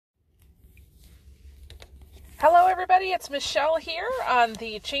Hello, everybody. It's Michelle here on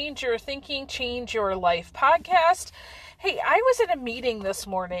the Change Your Thinking, Change Your Life podcast. Hey, I was in a meeting this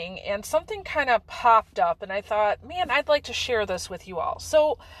morning and something kind of popped up and I thought, man, I'd like to share this with you all.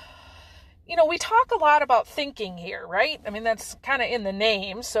 So, we talk a lot about thinking here, right? I mean, that's kind of in the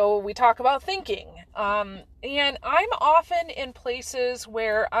name. So we talk about thinking. And I'm often in places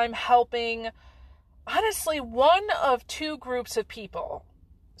where I'm helping, honestly, one of two groups of people.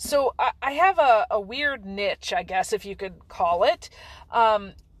 So I have a weird niche, I guess, if you could call it.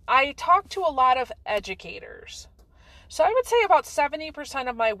 I talk to a lot of educators. So I would say about 70%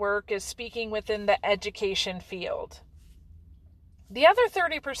 of my work is speaking within the education field. The other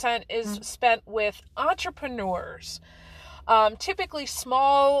 30% is spent with entrepreneurs, typically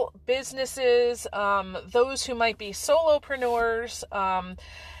small businesses, those who might be solopreneurs,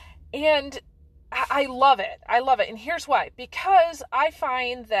 and I love it. I love it. And here's why. Because I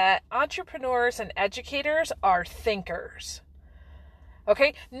find that entrepreneurs and educators are thinkers.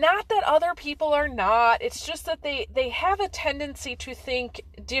 Okay? Not that other people are not. It's just that they have a tendency to think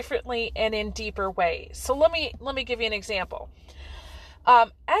differently and in deeper ways. So let me give you an example.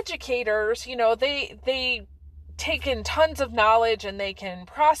 Educators, they take in tons of knowledge and they can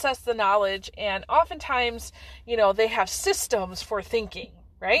process the knowledge. And oftentimes, they have systems for thinking,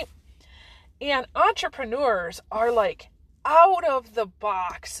 right? And entrepreneurs are like out of the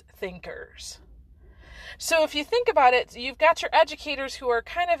box thinkers. So if you think about it, you've got your educators who are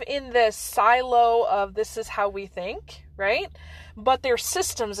kind of in this silo of this is how we think, right? But there's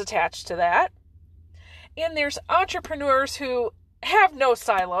systems attached to that. And there's entrepreneurs who have no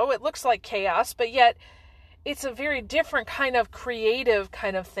silo. It looks like chaos, but yet it's a very different kind of creative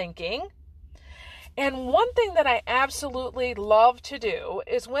kind of thinking. And one thing that I absolutely love to do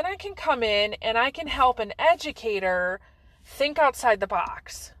is when I can come in and I can help an educator think outside the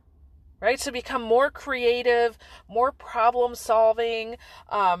box, right? So become more creative, more problem solving,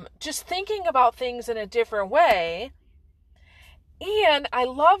 just thinking about things in a different way. And I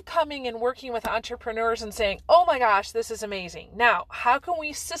love coming and working with entrepreneurs and saying, oh my gosh, this is amazing. Now, how can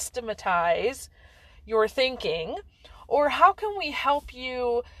we systematize your thinking? Or how can we help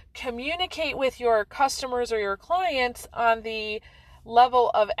you communicate with your customers or your clients on the level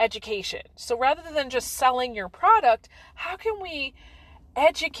of education? So rather than just selling your product, how can we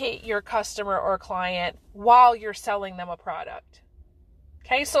educate your customer or client while you're selling them a product?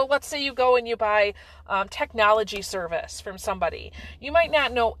 Okay, so let's say you go and you buy technology service from somebody. You might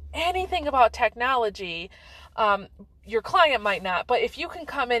not know anything about technology. Your client might not, but if you can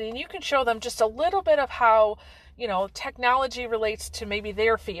come in and you can show them just a little bit of how technology relates to maybe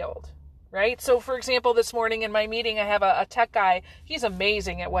their field, right? So for example, this morning in my meeting, I have a tech guy. He's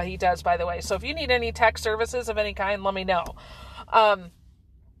amazing at what he does, by the way. So if you need any tech services of any kind, let me know.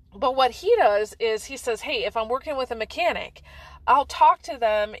 But what he does is he says, hey, if I'm working with a mechanic, I'll talk to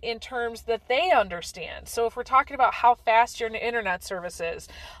them in terms that they understand. So if we're talking about how fast your internet service is,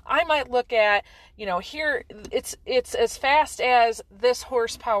 I might look at, here it's as fast as this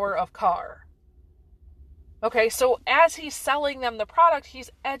horsepower of car. Okay, so as he's selling them the product, he's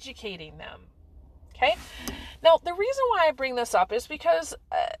educating them. Okay, now the reason why I bring this up is because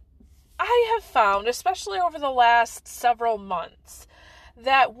I have found, especially over the last several months,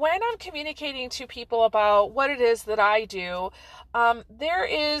 that when I'm communicating to people about what it is that I do, there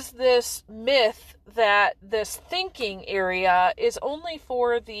is this myth that this thinking area is only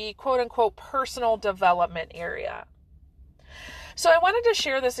for the quote-unquote personal development area. So I wanted to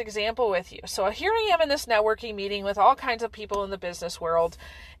share this example with you. So here I am in this networking meeting with all kinds of people in the business world,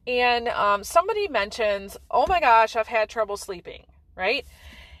 and somebody mentions, oh my gosh, I've had trouble sleeping, right?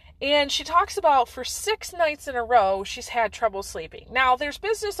 And she talks about for 6 nights in a row, she's had trouble sleeping. Now, there's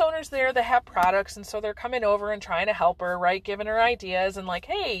business owners there that have products, and so they're coming over and trying to help her, right? Giving her ideas and like,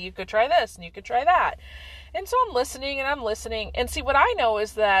 hey, you could try this and you could try that. And so I'm listening. And see, what I know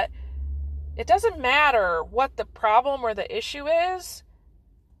is that it doesn't matter what the problem or the issue is.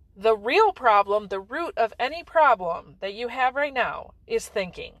 The real problem, the root of any problem that you have right now is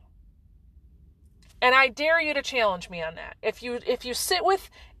thinking. And I dare you to challenge me on that. If you sit with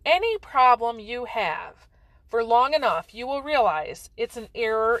any problem you have for long enough, you will realize it's an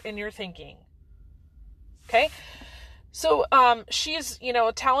error in your thinking. Okay? So she's,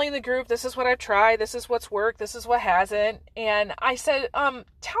 telling the group, this is what I've tried, this is what's worked, this is what hasn't. And I said,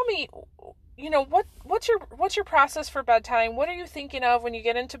 tell me, what's your process for bedtime? What are you thinking of when you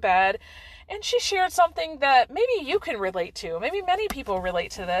get into bed? And she shared something that maybe you can relate to. Maybe many people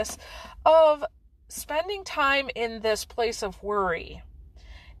relate to this, of spending time in this place of worry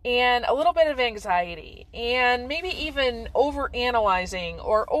and a little bit of anxiety and maybe even over analyzing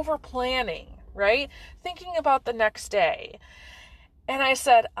or over planning, right? Thinking about the next day. And I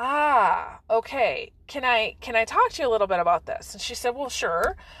said, okay, can I talk to you a little bit about this? And she said, well,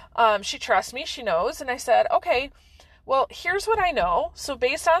 sure. She trusts me, she knows. And I said, okay, well, here's what I know. So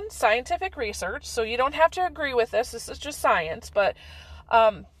based on scientific research, so you don't have to agree with this is just science, but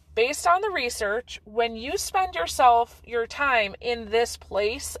based on the research, when you spend your time in this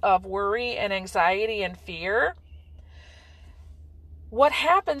place of worry and anxiety and fear, what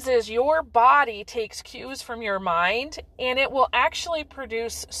happens is your body takes cues from your mind and it will actually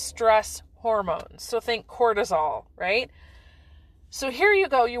produce stress hormones. So think cortisol, right? So here you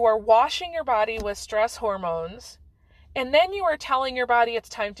go. You are washing your body with stress hormones, and then you are telling your body it's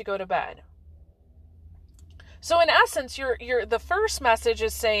time to go to bed. So in essence, the first message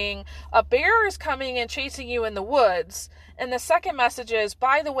is saying a bear is coming and chasing you in the woods. And the second message is,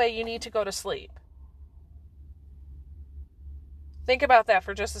 by the way, you need to go to sleep. Think about that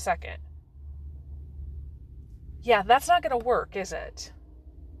for just a second. Yeah, that's not going to work, is it?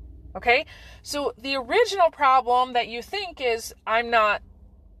 Okay? So the original problem that you think is I'm not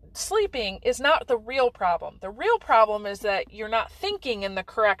sleeping is not the real problem. The real problem is that you're not thinking in the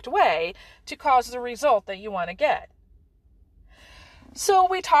correct way to cause the result that you want to get. So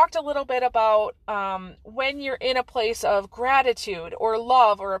we talked a little bit about when you're in a place of gratitude or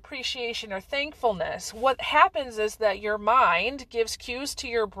love or appreciation or thankfulness, what happens is that your mind gives cues to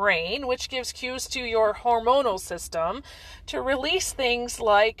your brain, which gives cues to your hormonal system to release things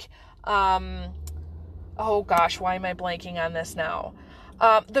like, oh gosh, why am I blanking on this now?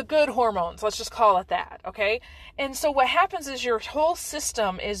 The good hormones, let's just call it that, okay? And so what happens is your whole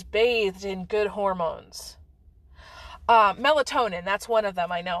system is bathed in good hormones. Melatonin, that's one of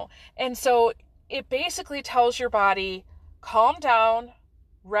them, I know. And so it basically tells your body, calm down,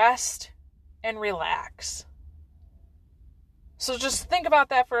 rest, and relax. So just think about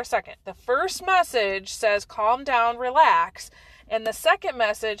that for a second. The first message says, calm down, relax. And the second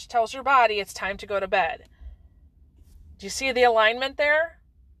message tells your body it's time to go to bed. Do you see the alignment there?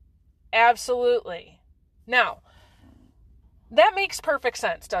 Absolutely. Now, that makes perfect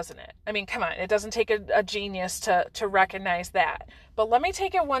sense, doesn't it? I mean, come on, it doesn't take a genius to recognize that. But let me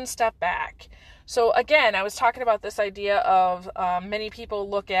take it one step back. So again, I was talking about this idea of many people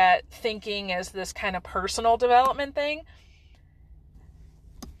look at thinking as this kind of personal development thing.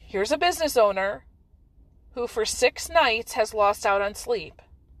 Here's a business owner who for 6 nights has lost out on sleep.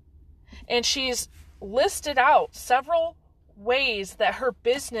 And she's listed out several ways that her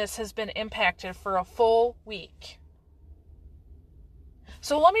business has been impacted for a full week.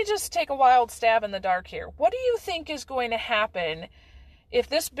 So let me just take a wild stab in the dark here. What do you think is going to happen if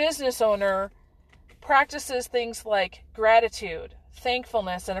this business owner practices things like gratitude,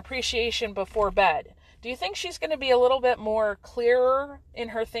 thankfulness, and appreciation before bed? Do you think she's going to be a little bit more clearer in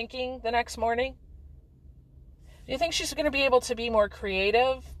her thinking the next morning? Do you think she's going to be able to be more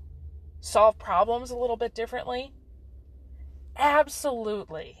creative, solve problems a little bit differently?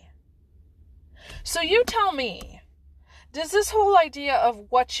 Absolutely. So you tell me, does this whole idea of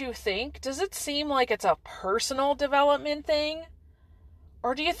what you think, does it seem like it's a personal development thing?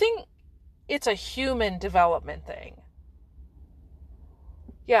 Or do you think it's a human development thing?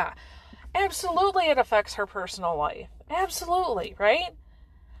 Yeah, absolutely it affects her personal life. Absolutely, right?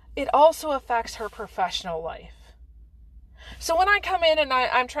 It also affects her professional life. So when I come in and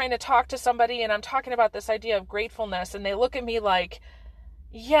I'm trying to talk to somebody and I'm talking about this idea of gratefulness and they look at me like,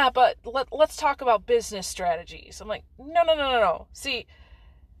 yeah, but let's talk about business strategies. I'm like, no. See,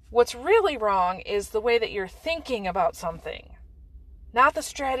 what's really wrong is the way that you're thinking about something, not the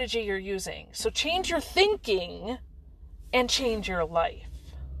strategy you're using. So change your thinking and change your life.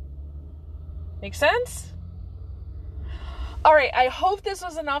 Make sense? All right, I hope this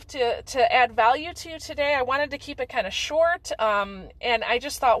was enough to add value to you today. I wanted to keep it kind of short, and I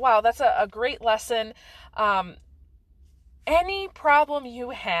just thought, wow, that's a great lesson. Any problem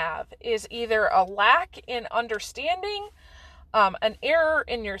you have is either a lack in understanding, an error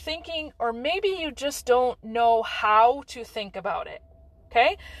in your thinking, or maybe you just don't know how to think about it,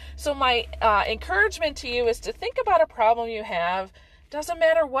 okay? So my encouragement to you is to think about a problem you have. Doesn't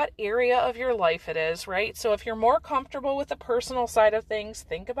matter what area of your life it is, right? So if you're more comfortable with the personal side of things,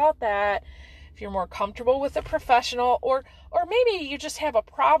 think about that. If you're more comfortable with the professional, or maybe you just have a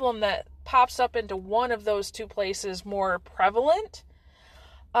problem that pops up into one of those two places more prevalent,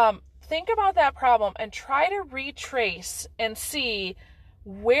 think about that problem and try to retrace and see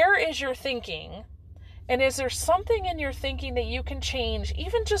where is your thinking, and is there something in your thinking that you can change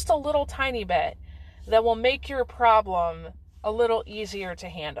even just a little tiny bit that will make your problem a little easier to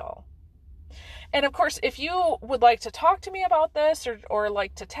handle. And of course, if you would like to talk to me about this or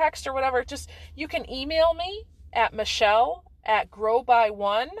like to text or whatever, just you can email me at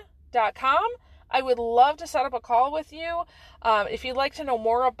michelle@growby1.com. I would love to set up a call with you. If you'd like to know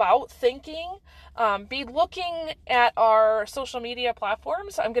more about thinking, be looking at our social media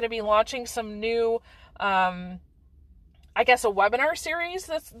platforms. I'm going to be launching some new, a webinar series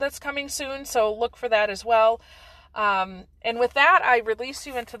that's coming soon. So look for that as well. And with that, I release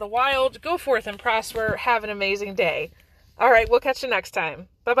you into the wild. Go forth and prosper. Have an amazing day. All right, we'll catch you next time.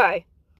 Bye-bye.